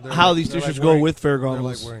know They're how like- these they're T-shirts like go wearing- with They're Ferragamos.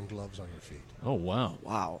 like wearing gloves on your feet. Oh, wow.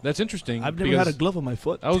 Wow. That's interesting. I've never had a because glove on my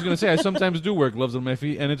foot. I was going to say, I sometimes do wear gloves on my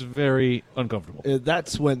feet, and it's very uncomfortable.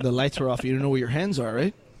 That's when the lights are off. You don't know where your hands are,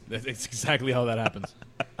 right? That's exactly how that happens.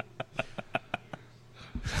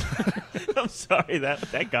 I'm sorry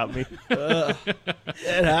that got me.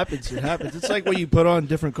 It happens. It happens. It's like when you put on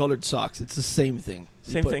different colored socks. It's the same thing.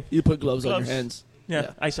 Same thing. You put gloves on Gloves. your hands.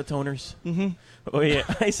 Yeah, isotoners. Mm-hmm. Oh yeah,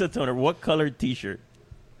 isotoner. What colored T-shirt?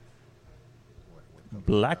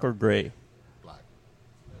 Black or gray? Black.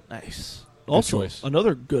 Nice. Also, choice.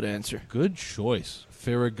 another good answer. Good choice.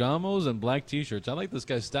 Ferragamos and black T-shirts. I like this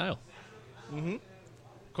guy's style. Mm-hmm.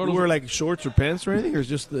 Carlos, You wear like shorts or pants or anything, or is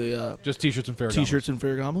just the just T-shirts and Ferragamos. T-shirts and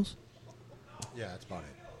Ferragamos? Yeah, that's about it.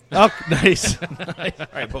 Oh, nice. All right,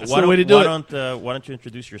 but That's the way to do it. why don't you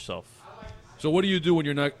introduce yourself? So what do you do when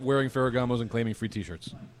you're not wearing Ferragamos and claiming free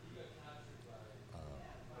T-shirts?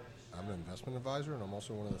 I'm an investment advisor, and I'm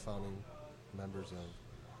also one of the founding members of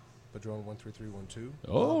Padron 13312.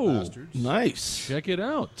 Oh, Bastards. Nice. Check it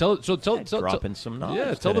out. Tell Dropping some knowledge.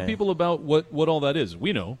 Yeah, tell the today. people about what all that is.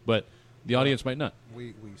 We know, but the audience might not.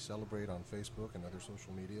 We celebrate on Facebook and other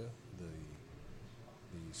social media the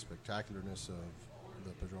spectacularness of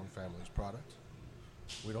the Padron family's product.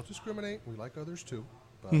 We don't discriminate. We like others too,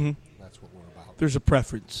 but that's what we're about. There's a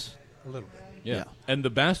preference. A little bit. Yeah. Yeah. And the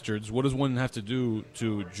Bastards, what does one have to do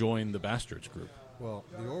to join the Bastards group? Well,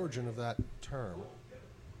 the origin of that term,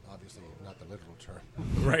 obviously not the literal term,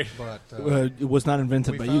 Right. but It was not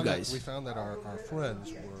invented by you we guys. found that our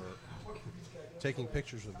friends were taking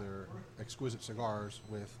pictures of their exquisite cigars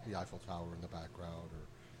with the Eiffel Tower in the background, or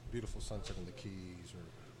beautiful sunset in the Keys, or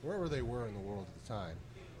wherever they were in the world at the time.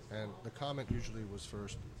 And the comment usually was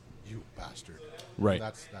first, "You bastard." Right.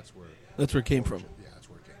 And that's where That's where it came from. Yeah, that's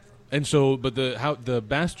where it came from. And so, but the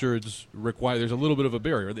bastards require. There's a little bit of a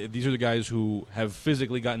barrier. These are the guys who have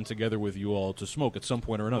physically gotten together with you all to smoke at some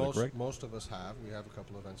point or another, correct? Most of us have. We have a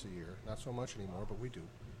couple events a year. Not so much anymore, but we do.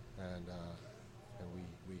 And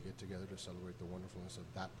we get together to celebrate the wonderfulness of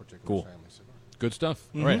that particular Cool. family cigar. Good stuff.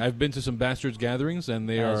 All right, I've been to some bastards gatherings, and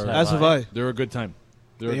they As are have As have I. they're a good time.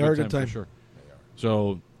 They are a good for time. sure.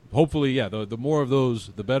 So hopefully, yeah, the more of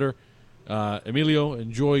those, the better. Emilio,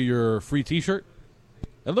 enjoy your free T-shirt.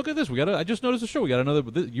 And look at this. I just noticed the show. We got another.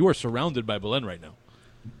 You are surrounded by Belen right now.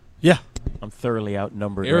 Yeah. I'm thoroughly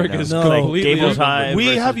outnumbered. Eric right now. is No. completely Gables outnumbered. High We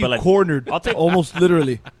versus have you Belen. cornered I'll take- almost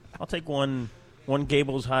literally. I'll take one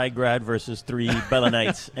Gables High grad versus 3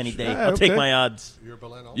 Belenites any day. Yeah, I'll take okay. my odds. You're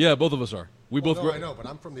Belen also? Yeah, both of us are. We Well, both. no, I know, but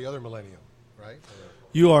I'm from the other millennium, right?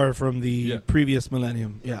 You are from the Yeah. previous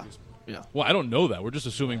millennium. Yeah. Yeah. Well, I don't know that. We're just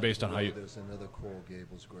assuming based on how you. There's another Coral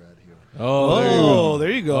Gables grad here. Oh, there you go. Oh,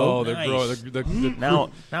 there you go. Oh, they're Nice. growing.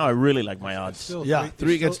 Now I really like my odds. Still Yeah, it's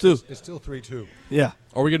three still- against two. It's still 3-2. Yeah.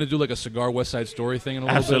 Are we going to do like a cigar West Side Story thing in a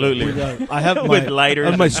little Absolutely. bit? I have my, With lighters I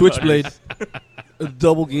have my and switchblade, a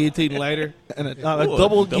double guillotine lighter, and a Ooh, double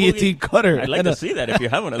double guillotine cutter. I'd like and to a- see that if you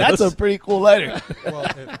have one of That's those. a pretty cool lighter. Well,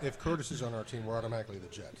 if Curtis is on our team, we're automatically the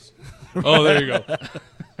Jets. Oh, there you go.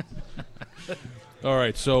 All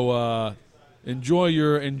right, so enjoy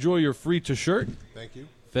your free T-shirt. Thank you.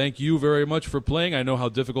 Thank you very much for playing. I know how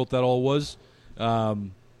difficult that all was,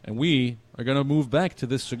 and we are going to move back to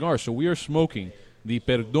this cigar. So we are smoking the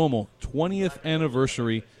Perdomo 20th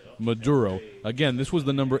anniversary Maduro. Again, this was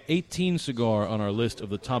the number 18 cigar on our list of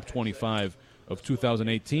the top 25 of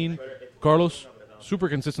 2018. Carlos, super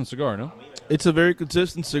consistent cigar, no? It's a very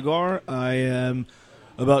consistent cigar. I am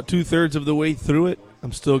about 2/3 of the way through it.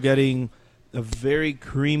 I'm still getting a very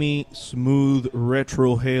creamy, smooth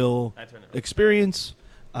retrohale experience.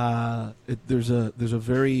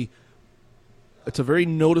 It's a very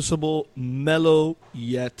noticeable, mellow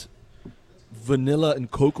yet vanilla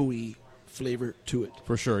and cocoa-y flavor to it.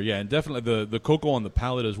 For sure, yeah, and definitely the cocoa on the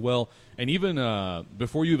palate as well. And even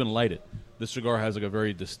before you even light it, this cigar has like a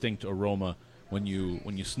very distinct aroma when you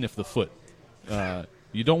sniff the foot.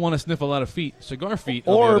 You don't want to sniff a lot of feet, cigar feet,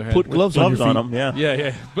 on the Or other hand. put gloves on your Gloves feet. on them, yeah. Yeah,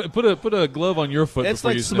 yeah. But put a glove on your foot. It's before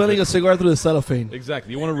like you sniff smelling it. a cigar through the cellophane.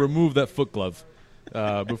 Exactly. You want to remove that foot glove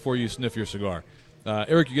before you sniff your cigar.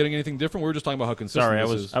 Eric, you getting anything different? We were just talking about how consistent Sorry,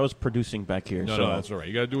 this is. I was producing back here. No, so no, that's all right.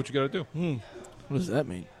 You got to do what you got to do. What does that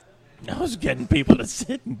mean? I was getting people to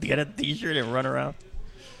sit and get a T-shirt and run around.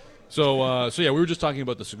 So yeah, we were just talking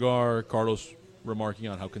about the cigar. Carlos remarking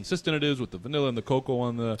on how consistent it is with the vanilla and the cocoa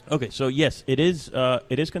on the. Okay, so yes, it is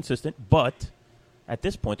consistent, but at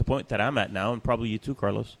this point, the point that I'm at now, and probably you too,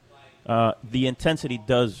 Carlos, the intensity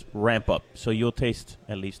does ramp up. So you'll taste,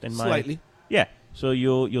 at least in my Slightly. yeah. So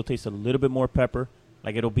you'll taste a little bit more pepper,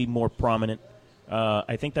 like it'll be more prominent.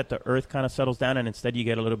 I think that the earth kind of settles down, and instead you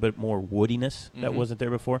get a little bit more woodiness that wasn't there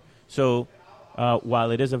before. So while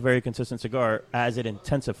it is a very consistent cigar, as it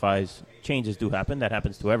intensifies, changes do happen. That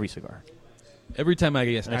happens to every cigar. Every time I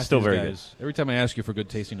it's ask still these very guys, every time I ask you for good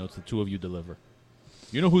tasting notes, the two of you deliver.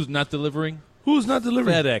 You know who's not delivering? Who's not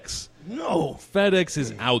delivering? FedEx. No. FedEx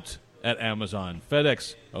is out at Amazon.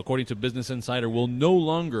 FedEx, according to Business Insider, will no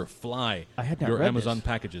longer fly I had not your read Amazon this.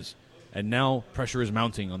 packages. And now pressure is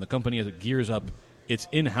mounting on the company as it gears up its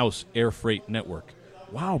in-house air freight network.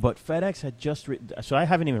 Wow, but FedEx had just so I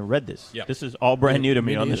haven't even read this. Yeah. This is all brand new to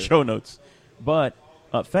me Me on the neither. show notes. But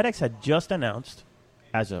FedEx had just announced,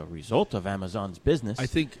 as a result of Amazon's business, I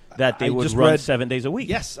think that they I would just run read- 7 days a week.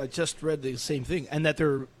 Yes, I just read the same thing, and that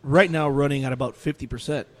they're right now running at about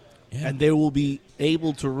 50%, and they will be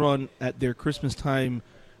able to run at their Christmas time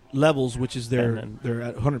levels, which is And they're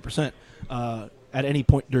at 100% at any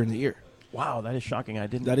point during the year. Wow, that is shocking. I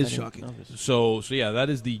didn't. That is I didn't shocking. know this. So yeah, that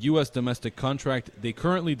is the U.S. domestic contract. They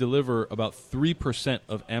currently deliver about 3%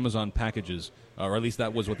 of Amazon packages, or at least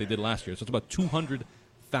that was what they did last year. So it's about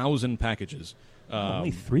 200,000 packages.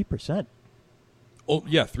 Only 3%. Oh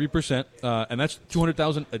yeah, 3%, and that's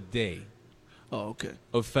 200,000 a day Oh, okay.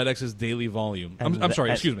 of FedEx's daily volume. And I'm sorry,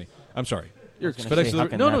 that- excuse me. I'm sorry. You're gonna FedEx say, how deliver-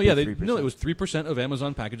 can no, that no, be yeah, 3%? no, it was 3% of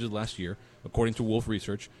Amazon packages last year, according to Wolf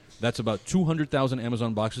Research. That's about 200,000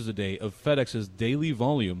 Amazon boxes a day of FedEx's daily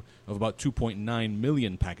volume of about 2.9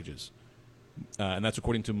 million packages, and that's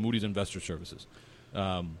according to Moody's Investor Services.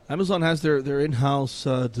 Amazon has their in-house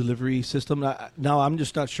delivery system. Now, I'm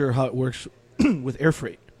just not sure how it works with air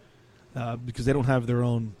freight. because they don't have their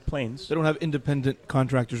own. Planes. They don't have independent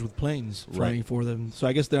contractors with planes flying Right. for them. So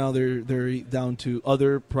I guess now they're down to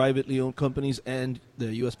other privately owned companies and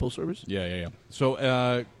the U.S. Postal Service. Yeah.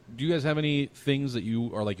 So, do you guys have any things that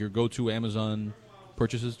you are like your go-to Amazon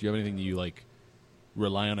purchases? Do you have anything that you like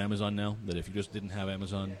rely on Amazon now that if you just didn't have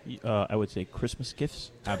Amazon, I would say Christmas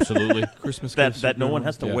gifts absolutely? Christmas that gifts that no are one good.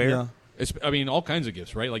 has to Yeah. wear. Yeah. I mean, all kinds of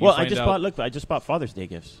gifts, right? Like Well, you find I just bought Father's Day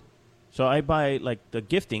gifts. So I buy like the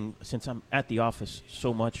gifting since I'm at the office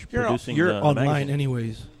so much producing. You're the online magazine.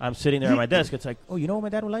 anyways. I'm sitting there at my desk. It's like, oh, you know what my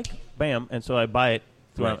dad would like? Bam, and so I buy it,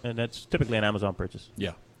 Right. and that's typically an Amazon purchase.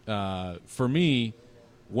 Yeah. For me,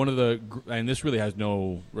 one of the and this really has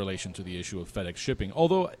no relation to the issue of FedEx shipping,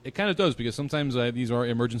 although it kind of does because sometimes these are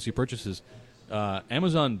emergency purchases.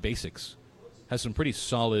 Amazon Basics has some pretty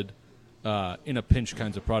solid in a pinch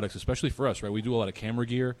kinds of products, especially for us, right? We do a lot of camera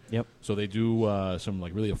gear. Yep. So they do some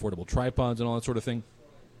like really affordable tripods and all that sort of thing.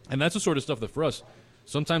 And that's the sort of stuff that for us,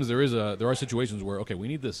 sometimes there are situations where, okay, we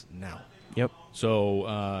need this now. Yep.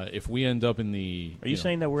 So if we end up in the... Are you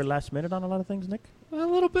saying that we're last minute on a lot of things, Nick? a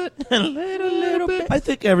little bit? a little bit. I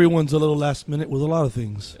think everyone's a little last minute with a lot of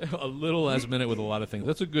things. A little last minute with a lot of things.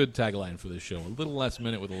 That's a good tagline for this show. A little last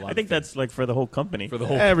minute with a lot I of think things. that's like for the whole company. For the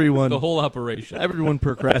whole Everyone. the whole operation. Everyone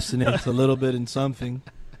procrastinates a little bit in something.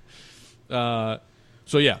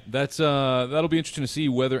 So yeah, that's that'll be interesting to see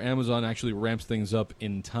whether Amazon actually ramps things up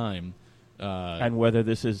in time, and whether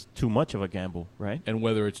this is too much of a gamble, right? and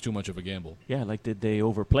whether it's too much of a gamble. Yeah, like did they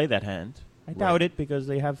overplay that hand? I doubt it because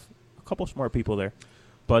they have a couple smart people there.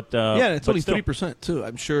 But Yeah, it's but only still. 3% too.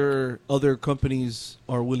 I'm sure other companies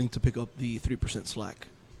are willing to pick up the 3% slack.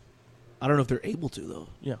 I don't know if they're able to though.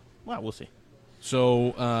 Yeah, well, we'll see.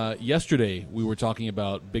 So yesterday we were talking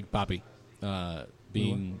about Big Papi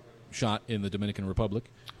being shot in the Dominican Republic.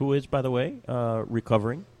 Who is, by the way,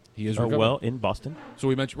 recovering? He is recovering. well in Boston. So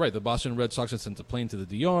we mentioned the Boston Red Sox had sent a plane to the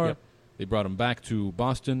DR. Yep. They brought him back to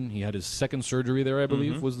Boston. He had his second surgery there, I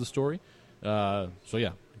believe, was the story. So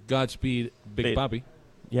yeah, Godspeed, Big Papi.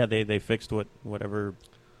 Yeah, they fixed whatever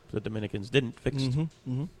the Dominicans didn't fix.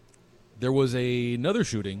 There was another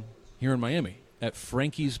shooting here in Miami at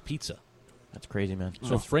Frankie's Pizza. That's crazy, man.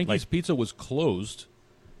 So Frankie's Pizza was closed,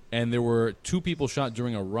 and there were 2 people shot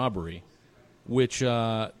during a robbery, which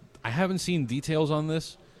I haven't seen details on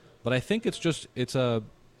this, but I think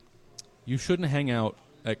you shouldn't hang out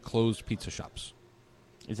at closed pizza shops.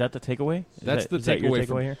 Is that the takeaway? That's is that your takeaway takeaway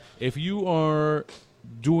from here. If you are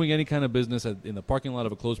doing any kind of business in the parking lot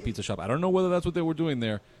of a closed pizza shop, I don't know whether that's what they were doing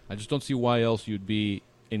there. I just don't see why else you'd be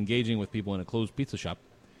engaging with people in a closed pizza shop.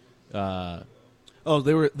 Oh,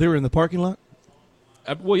 they were in the parking lot?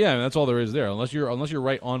 Well, yeah, that's all there is there. Unless you're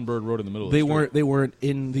right on Bird Road in the middle. Of the street. They weren't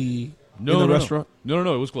in the No, restaurant? No,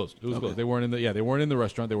 it was closed. It was Okay. closed. They weren't in they weren't in the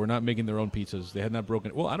restaurant. They were not making their own pizzas. They had not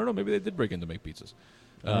broken. Well, I don't know. Maybe they did break in to make pizzas.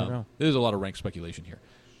 I don't know. There's a lot of rank speculation here.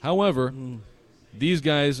 However, these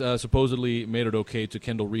guys supposedly made it okay to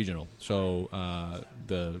Kendall Regional. So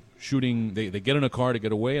the shooting, they get in a car to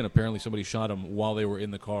get away, and apparently somebody shot them while they were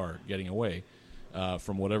in the car getting away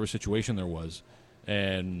from whatever situation there was.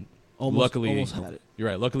 And luckily, almost had it. you're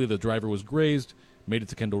right. Luckily, the driver was grazed, made it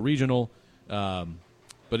to Kendall Regional.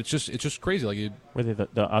 But it's just crazy. Like Were they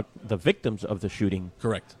the victims of the shooting?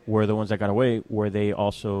 correct. Were the ones that got away? Were they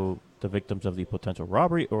also the victims of the potential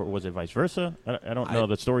robbery, or was it vice versa? I don't know.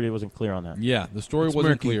 The story wasn't clear on that. Yeah, the story It's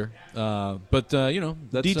wasn't murky. clear. But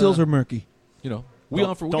that's, Details are murky. we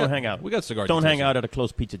offer. Don't hang out. We got cigar. Don't details hang here. out at a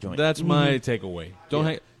closed pizza joint. That's my takeaway. Don't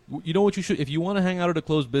Yeah. hang. You know what you should? If you want to hang out at a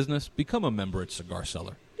closed business, become a member at Cigar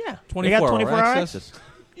Cellar. yeah, 24 they got hour access.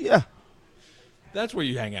 Yeah. That's where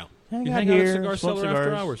you hang out. Hang you out hang out here, at Cigar smoke Cellar after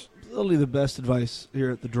cigars. hours. Literally the best advice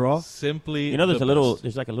here at the Draw. Simply, You know, the best.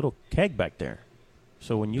 there's like a little keg back there.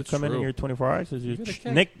 So when you That's come in true. and you're 24 hours, You get a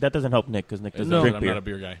keg. Nick, that doesn't help Nick because Nick doesn't No, drink I'm beer. not a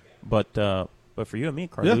beer guy. But for you and me, Yeah.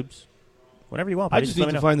 Carlubes, whenever you want. I buddy, just let need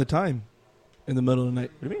me to know. find the time in the middle of the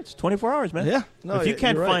night. What do you mean? It's 24 hours, man. Yeah. No, if you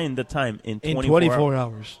can't you're right. find the time in 24, in 24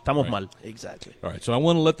 hours. estamos Right. mal. Exactly. All right, so I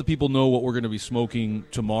want to let the people know what we're going to be smoking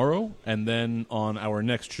tomorrow and then on our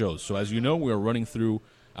next shows. So as you know, we are running through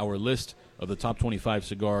our list of the top 25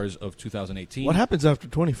 cigars of 2018. What happens after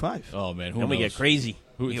 25? Oh, man, who Then we knows? get crazy.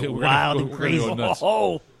 Who- We we're get gonna- wild we're and gonna crazy. go nuts.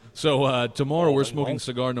 Oh, So tomorrow we're smoking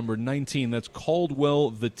cigar number 19. That's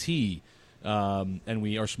Caldwell the Tea, and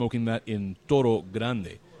we are smoking that in Toro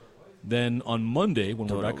Grande. Then on Monday, when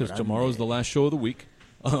we're back, because tomorrow's the last show of the week,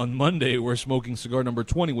 on Monday we're smoking cigar number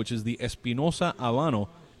 20, which is the Espinosa Habano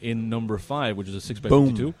in number 5, which is a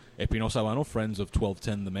 6x52. Espinosa Habano, friends of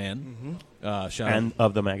 1210 The Man. Shout out. and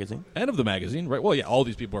of the magazine. And of the magazine, right? Well, yeah, all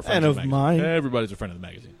these people are friends And of of the magazine. mine. Everybody's a friend of the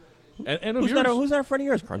magazine. And of Who's yours. not a friend of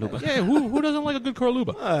yours, Carluba? Yeah, who doesn't like a good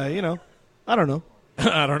Carluba? I don't know.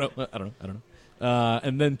 I don't know.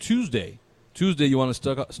 And then Tuesday, you want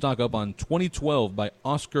to stock up on 2012 by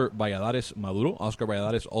Oscar Valladares Maduro. Oscar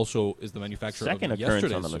Valladares also is the manufacturer Second of occurrence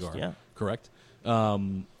yesterday's on the list, cigar. yeah. Correct.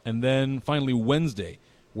 And then finally Wednesday,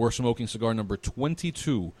 we're smoking cigar number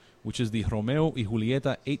 22, which is the Romeo y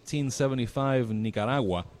Julieta 1875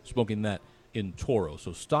 Nicaragua, smoking that in Toro.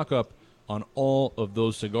 So stock up on all of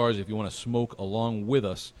those cigars if you want to smoke along with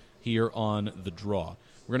us here on The Draw.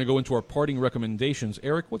 We're going to go into our parting recommendations.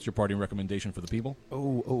 Eric, what's your parting recommendation for the people?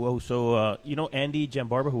 So, Andy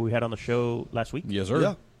Jambarba, who we had on the show last week? Yes,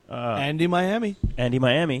 sir. Yeah. Andy Miami. Andy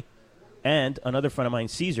Miami, and another friend of mine,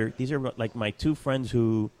 Caesar. These are like my two friends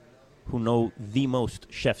who know the most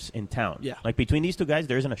chefs in town. Yeah. Like between these two guys,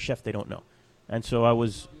 there isn't a chef they don't know. And so I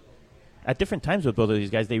was at different times with both of these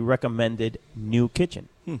guys. They recommended New Kitchen,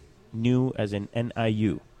 New as in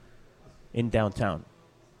NIU, in downtown.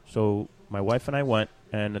 So my wife and I went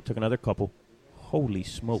and took another couple. Holy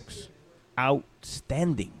smokes,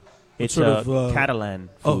 outstanding! It's sort of, Catalan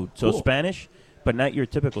oh, food, so cool. Spanish, but not your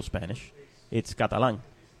typical Spanish. It's Catalan,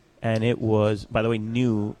 and it was, by the way,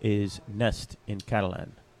 New is nest in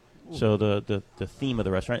Catalan. So the theme of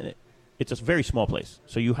the restaurant, it's a very small place,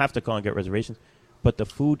 so you have to call and get reservations. But the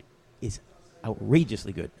food is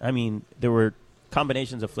outrageously good. I mean, there were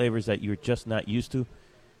combinations of flavors that you're just not used to,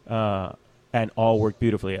 and all worked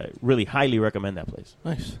beautifully. I really highly recommend that place.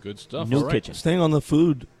 Nice. Good stuff. New All right. Kitchen. Staying on the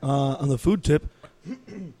food tip,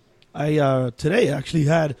 I today actually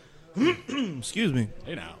had. Excuse me.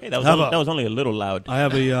 Hey now. Hey, that How was only a little loud. I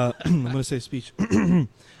have a. I'm going to say speech.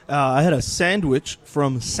 I had a sandwich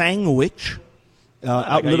from Sandwich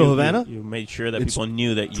out in Little Havana. You made sure that It's people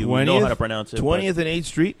knew that you know how to pronounce it. 20th and 8th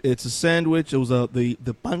Street. It's a sandwich. It was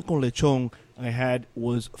the pan con lechon I had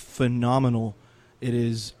was phenomenal. It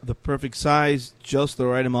is the perfect size, just the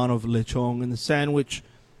right amount of lechon in the sandwich.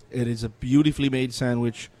 It is a beautifully made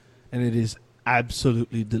sandwich, and it is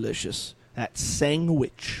absolutely delicious. That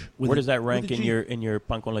sandwich. Where does that rank in your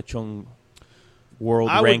pan con lechon world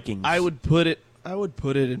rankings? I would put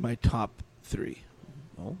it in my top 3.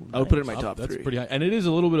 Oh, I would put it in my Oh, top that's 3. pretty high. And it is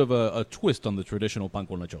a little bit of a twist on the traditional pan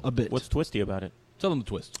con lechon. A bit. What's twisty about it? Tell them the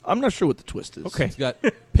twist. I'm not sure what the twist is. Okay. It's got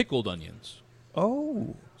pickled onions.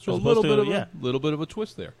 Oh, So a as little opposed bit to- of little bit of a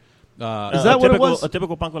twist there. Is that a what it typical, was? A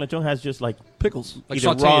typical pan con lechon has just like Pickles. Like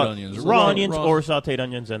either sauteed onions. raw onions or sauteed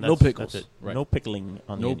onions, and No that's, pickles. That's it. Right. No pickling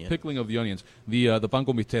on the No onion. pickling of the onions. The pan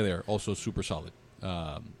con bistec there also super solid,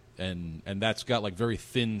 and that's got like very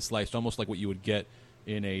thin sliced, almost like what you would get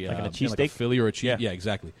in a Like in a like cheesesteak? Philly or a cheese. Yeah. Yeah,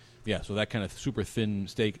 exactly. Yeah, so that kind of super thin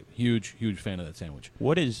steak. Huge fan of that sandwich.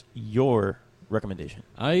 What is your recommendation?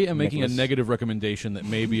 I am making Nicholas? a negative recommendation that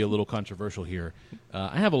may be a little controversial here.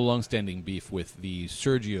 I have a long-standing beef with the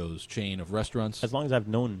Sergio's chain of restaurants. As long as I've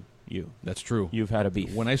known you, That's true. you've had a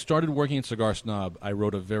beef. When I started working at Cigar Snob, I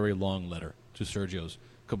wrote a very long letter to Sergio's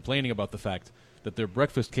complaining about the fact that their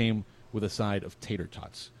breakfast came with a side of tater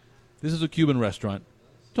tots. This is a Cuban restaurant.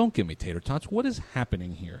 Don't give me tater tots. What is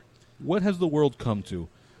happening here? What has the world come to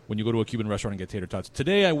when you go to a Cuban restaurant and get tater tots?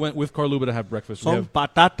 Today I went with Carluba to have breakfast. We Son have-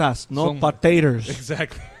 patatas, no Son- potatoes.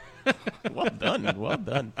 Exactly. well done, well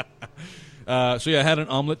done. So yeah, I had an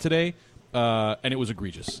omelet today, and it was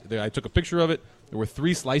egregious. I took a picture of it. There were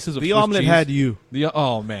 3 slices of The Swiss omelet cheese. had you.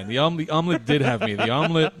 Oh man, the omelet did have me. The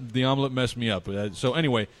omelet messed me up. So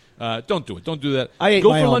anyway, don't do it. Don't do that. I ate Go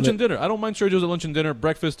my for lunch omelet. and dinner. I don't mind Sergio's at lunch and dinner,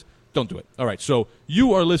 breakfast. Don't do it. All right. So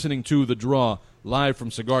you are listening to The Draw live from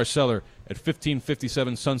Cigar Cellar at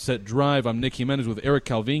 1557 Sunset Drive. I'm Nick Jimenez with Eric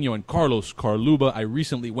Calvino and Carlos Carluba. I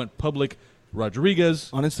recently went public. Rodriguez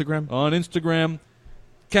On Instagram. on Instagram.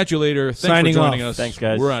 Catch you later. Thanks Signing for joining off. us. Thanks,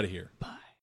 guys. We're out of here. Bye.